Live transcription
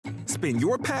Spin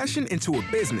your passion into a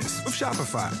business with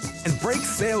Shopify and break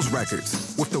sales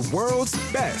records with the world's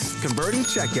best converting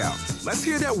checkout. Let's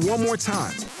hear that one more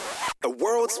time. The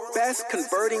world's best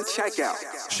converting checkout.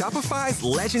 Shopify's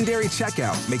legendary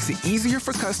checkout makes it easier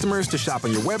for customers to shop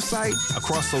on your website,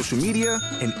 across social media,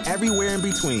 and everywhere in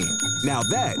between. Now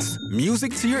that's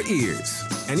music to your ears.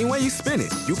 Any way you spin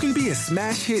it, you can be a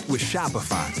smash hit with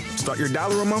Shopify. Start your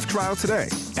 $1 a month trial today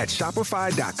at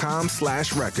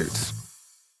shopify.com/records.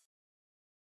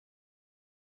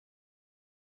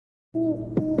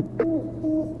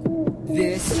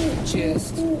 This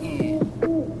just in.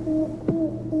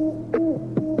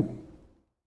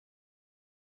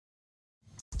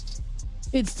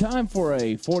 It's time for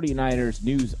a 49ers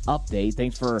news update.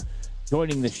 Thanks for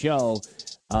joining the show.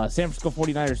 San Francisco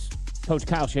 49ers coach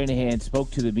Kyle Shanahan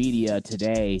spoke to the media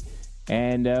today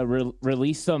and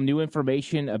released some new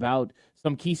information about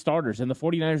some key starters. And the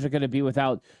 49ers are going to be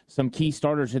without some key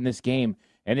starters in this game.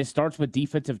 And it starts with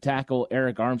defensive tackle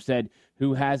Eric Armstead,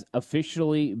 who has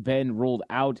officially been ruled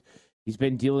out. He's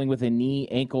been dealing with a knee,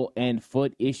 ankle, and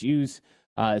foot issues.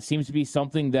 It seems to be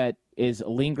something that is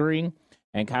lingering.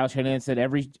 And Kyle Shanahan said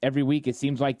every week it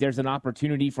seems like there's an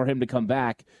opportunity for him to come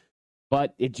back,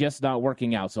 but it's just not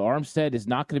working out. So Armstead is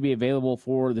not going to be available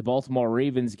for the Baltimore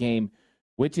Ravens game,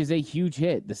 which is a huge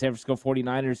hit. The San Francisco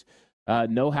 49ers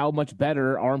know how much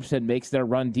better Armstead makes their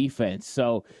run defense.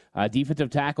 So defensive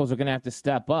tackles are going to have to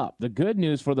step up. The good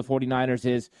news for the 49ers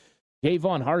is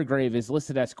Javon Hargrave is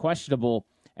listed as questionable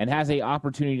and has an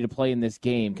opportunity to play in this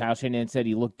game. Kyle Shanahan said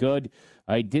he looked good.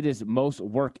 He did his most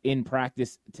work in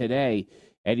practice today,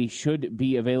 and he should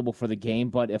be available for the game.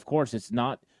 But, of course, it's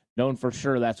not known for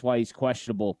sure. That's why he's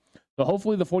questionable. So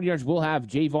hopefully the 49ers will have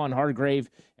Javon Hargrave,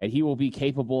 and he will be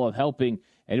capable of helping,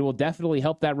 and it will definitely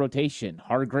help that rotation.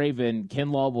 Hargrave and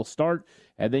Kinlaw will start,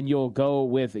 and then you'll go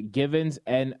with Givens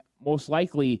and most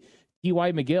likely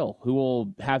T.Y. McGill, who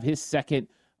will have his second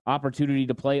opportunity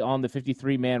to play on the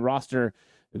 53-man roster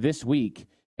this week.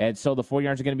 And so the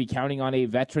 49ers are going to be counting on a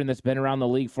veteran that's been around the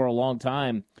league for a long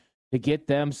time to get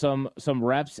them some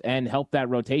reps and help that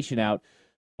rotation out.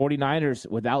 49ers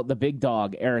without the big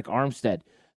dog, Eric Armstead.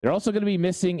 They're also going to be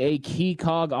missing a key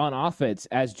cog on offense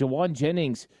as Javon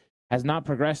Jennings has not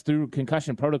progressed through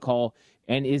concussion protocol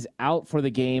and is out for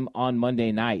the game on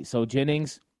Monday night. So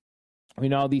Jennings, we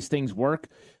know how these things work.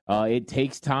 It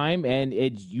takes time, and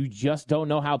you just don't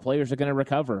know how players are going to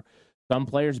recover. Some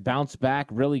players bounce back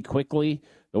really quickly,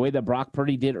 the way that Brock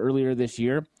Purdy did earlier this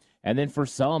year. And then for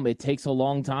some, it takes a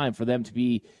long time for them to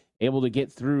be able to get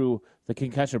through the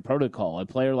concussion protocol. A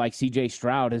player like C.J.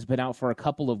 Stroud has been out for a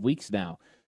couple of weeks now.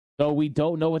 So we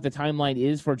don't know what the timeline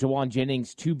is for Javon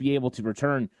Jennings to be able to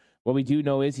return. What we do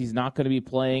know is he's not going to be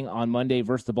playing on Monday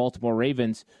versus the Baltimore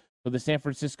Ravens. So the San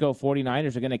Francisco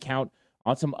 49ers are going to count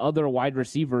on some other wide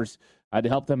receivers to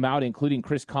help them out, including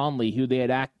Chris Conley, who they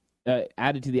had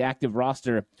added to the active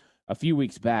roster a few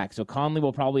weeks back. So Conley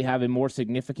will probably have a more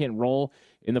significant role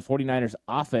in the 49ers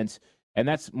offense, and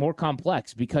that's more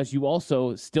complex because you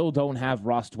also still don't have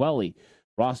Ross Dwelley.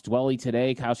 Ross Dwelley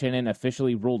today, Kyle Shanahan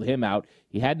officially ruled him out.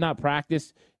 He had not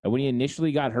practiced, and when he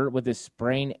initially got hurt with his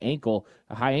sprained ankle,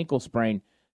 a high ankle sprain,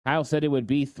 Kyle said it would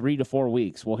be 3 to 4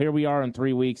 weeks. Well, here we are in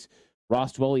 3 weeks.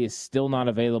 Ross Dwelley is still not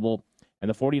available, and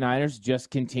the 49ers just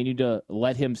continue to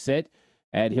let him sit,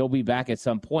 and he'll be back at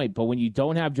some point. But when you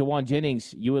don't have Javon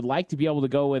Jennings, you would like to be able to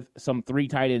go with some 3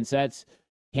 tight end sets.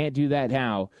 Can't do that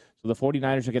now. So the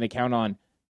 49ers are going to count on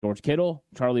George Kittle,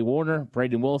 Charlie Warner,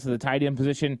 Braden Willis at the tight end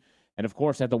position, and, of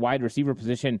course, at the wide receiver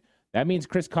position. That means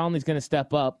Chris Conley's going to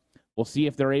step up. We'll see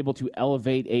if they're able to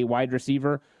elevate a wide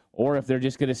receiver or if they're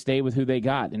just going to stay with who they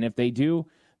got. And if they do,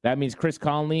 that means Chris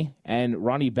Conley and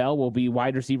Ronnie Bell will be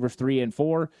wide receivers 3 and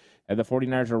 4, and the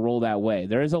 49ers will roll that way.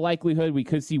 There is a likelihood we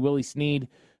could see Willie Snead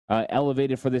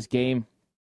elevated for this game,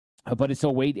 but it's a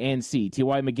wait and see.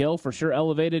 T.Y. McGill for sure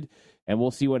elevated, and we'll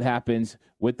see what happens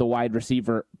with the wide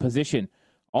receiver position.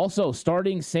 Also,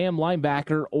 starting Sam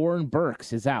linebacker Oren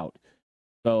Burks is out.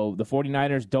 So the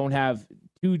 49ers don't have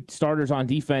 2 starters on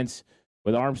defense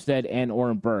with Armstead and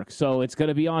Oren Burks. So it's going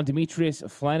to be on Demetrius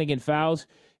Flanagan-Fowles.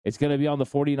 It's going to be on the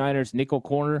 49ers nickel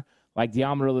corner like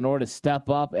Deommodore Lenoir to step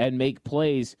up and make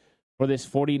plays for this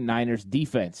 49ers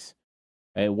defense.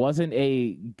 It wasn't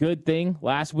a good thing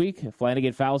last week.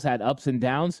 Flanagan-Fowles had ups and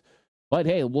downs. But,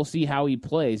 hey, we'll see how he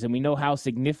plays. And we know how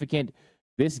significant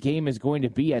this game is going to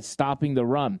be at stopping the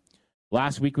run.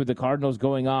 Last week with the Cardinals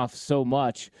going off so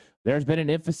much, there's been an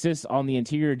emphasis on the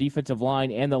interior defensive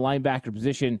line and the linebacker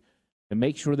position to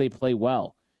make sure they play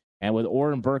well. And with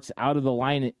Oren Burks out of the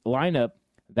lineup,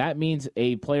 that means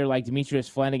a player like Demetrius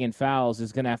Flanagan-Fowles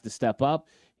is going to have to step up.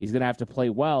 he's going to have to play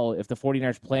well if the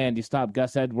 49ers plan to stop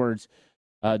Gus Edwards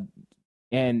and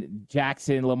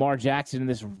Lamar Jackson in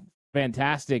this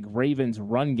fantastic Ravens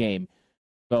run game.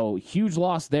 So huge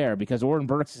loss there because Oren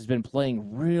Burks has been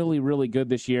playing really, really good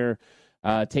this year,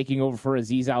 taking over for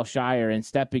Azeez Al-Shire and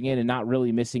stepping in and not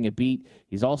really missing a beat.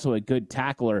 He's also a good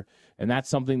tackler, and that's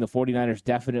something the 49ers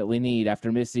definitely need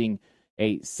after missing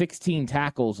 16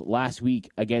 tackles last week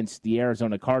against the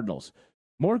Arizona Cardinals.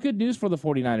 More good news for the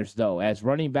 49ers, though, as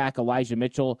running back Elijah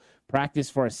Mitchell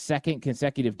practiced for a second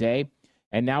consecutive day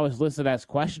and now is listed as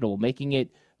questionable, making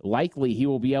it likely he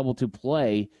will be able to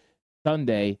play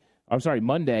Monday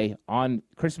on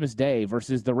Christmas Day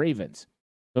versus the Ravens.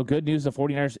 So good news, the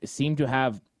 49ers seem to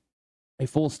have a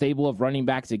full stable of running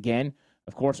backs again.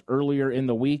 Of course, earlier in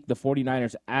the week, the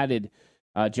 49ers added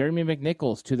Jeremy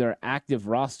McNichols to their active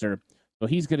roster, so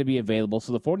he's going to be available.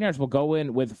 So the 49ers will go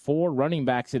in with 4 running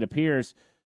backs, it appears,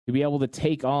 to be able to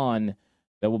take on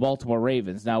the Baltimore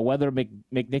Ravens. Now, whether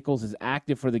McNichols is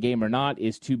active for the game or not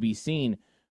is to be seen,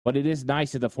 but it is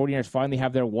nice that the 49ers finally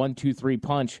have their 1-2-3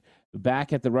 punch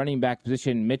back at the running back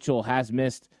position. Mitchell has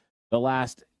missed the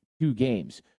last 2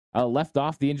 games. Left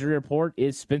off the injury report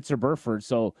is Spencer Burford.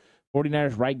 So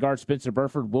 49ers right guard Spencer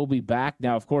Burford will be back.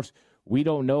 Now, of course, we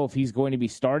don't know if he's going to be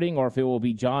starting or if it will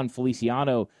be John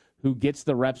Feliciano who gets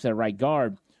the reps at right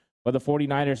guard. But the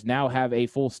 49ers now have a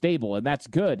full stable, and that's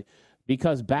good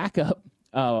because backup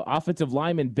offensive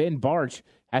lineman Ben Barch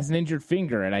has an injured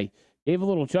finger. And I gave a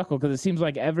little chuckle because it seems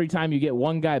like every time you get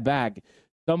one guy back,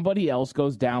 somebody else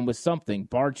goes down with something.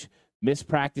 Barch missed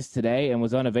practice today and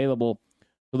was unavailable.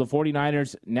 So the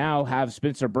 49ers now have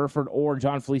Spencer Burford or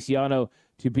John Feliciano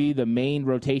to be the main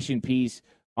rotation piece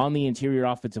on the interior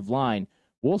offensive line.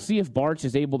 We'll see if Barch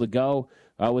is able to go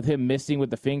with him missing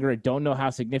with the finger. I don't know how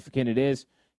significant it is.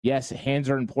 Yes, hands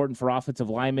are important for offensive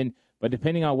linemen, but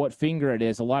depending on what finger it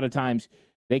is, a lot of times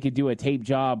they could do a tape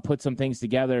job, put some things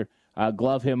together,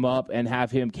 glove him up, and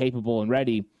have him capable and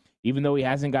ready. Even though he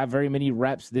hasn't got very many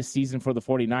reps this season for the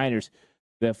 49ers,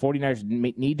 the 49ers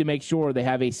need to make sure they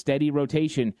have a steady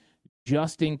rotation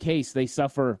just in case they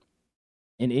suffer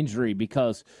an injury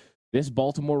because this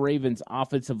Baltimore Ravens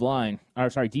defensive line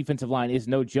is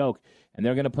no joke, and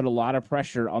they're going to put a lot of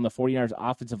pressure on the 49ers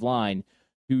offensive line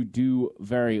to do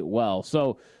very well.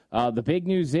 So the big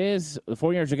news is the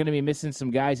 49ers are going to be missing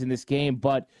some guys in this game,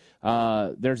 but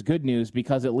there's good news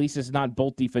because at least it's not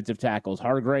both defensive tackles.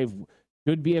 Hargrave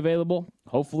should be available.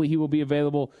 Hopefully he will be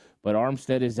available, but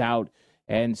Armstead is out,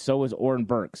 and so is Oren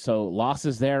Burks. So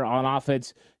losses there on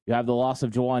offense. You have the loss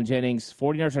of Jawan Jennings.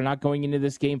 49ers are not going into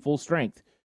this game full strength.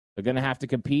 They're going to have to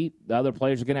compete. The other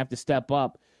players are going to have to step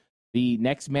up. The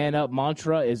next man up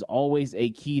mantra is always a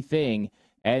key thing,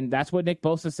 and that's what Nick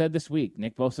Bosa said this week.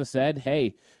 Nick Bosa said,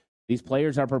 hey, these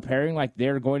players are preparing like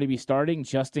they're going to be starting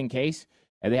just in case,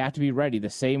 and they have to be ready. The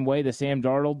same way that Sam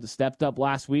Darnold stepped up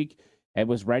last week and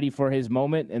was ready for his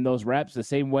moment in those reps, the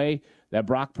same way that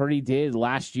Brock Purdy did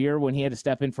last year when he had to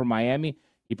step in for Miami.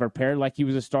 He prepared like he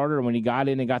was a starter, and when he got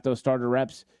in and got those starter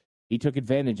reps, he took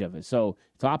advantage of it. So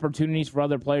it's opportunities for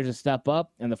other players to step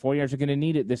up, and the 49ers are going to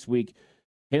need it this week.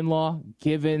 Kinlaw,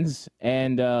 Givens,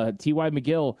 and T.Y.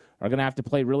 McGill are going to have to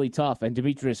play really tough, and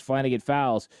Demetrius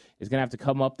Flanagan-Fowles is going to have to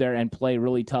come up there and play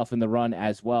really tough in the run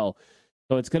as well.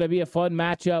 So it's going to be a fun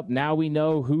matchup. Now we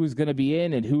know who's going to be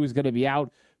in and who is going to be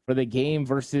out for the game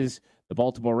versus the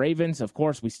Baltimore Ravens. Of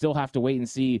course, we still have to wait and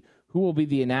see who will be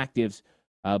the inactives,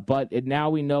 but now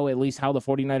we know at least how the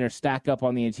 49ers stack up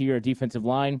on the interior defensive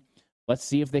line. Let's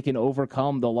see if they can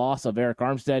overcome the loss of Eric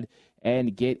Armstead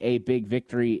and get a big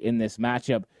victory in this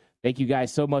matchup. Thank you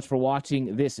guys so much for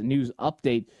watching this news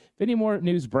update. If any more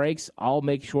news breaks, I'll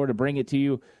make sure to bring it to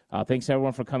you. Thanks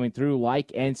everyone for coming through.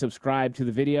 Like and subscribe to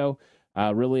the video.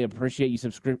 Really appreciate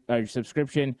your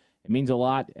subscription. It means a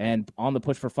lot. And on the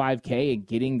push for 5K and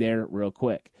getting there real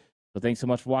quick. So thanks so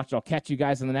much for watching. I'll catch you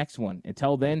guys in the next one.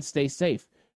 Until then, stay safe.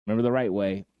 Remember, the right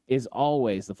way is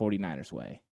always the 49ers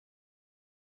way.